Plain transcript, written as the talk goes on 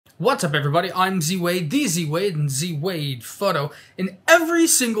What's up, everybody? I'm Z-Wade, the Z-Wade, and Z-Wade Photo. And every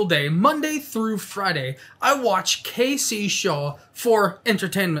single day, Monday through Friday, I watch KC Shaw for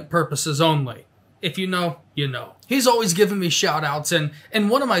entertainment purposes only. If you know, you know. He's always giving me shout-outs, and in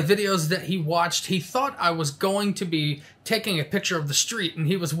one of my videos that he watched, he thought I was going to be taking a picture of the street, and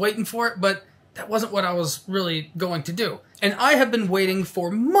he was waiting for it, but that wasn't what I was really going to do. And I have been waiting for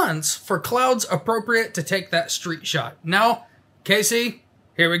months for clouds appropriate to take that street shot. Now, KC,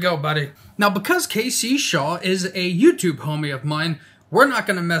 here we go, buddy. Now, because KC Shaw is a YouTube homie of mine, we're not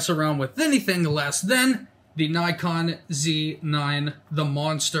going to mess around with anything less than the Nikon Z9, the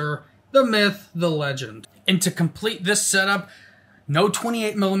monster, the myth, the legend. And to complete this setup, no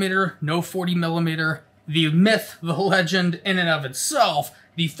 28mm, no 40mm, the myth, the legend in and of itself,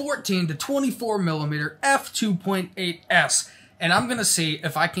 the 14 to 24mm f2.8s. And I'm going to see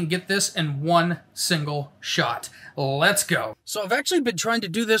if I can get this in one single shot. Let's go. So I've actually been trying to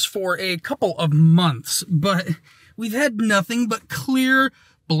do this for a couple of months, but we've had nothing but clear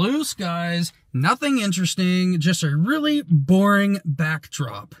blue skies, nothing interesting, just a really boring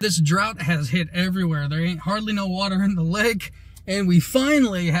backdrop. This drought has hit everywhere. There ain't hardly no water in the lake, and we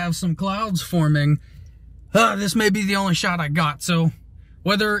finally have some clouds forming. This may be the only shot I got, so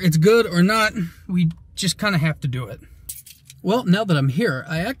whether it's good or not, we just kind of have to do it. Well, now that I'm here,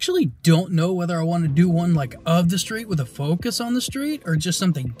 I actually don't know whether I want to do one like of the street with a focus on the street or just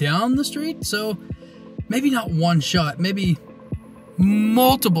something down the street. So maybe not one shot, maybe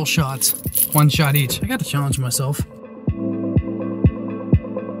multiple shots, one shot each. I got to challenge myself.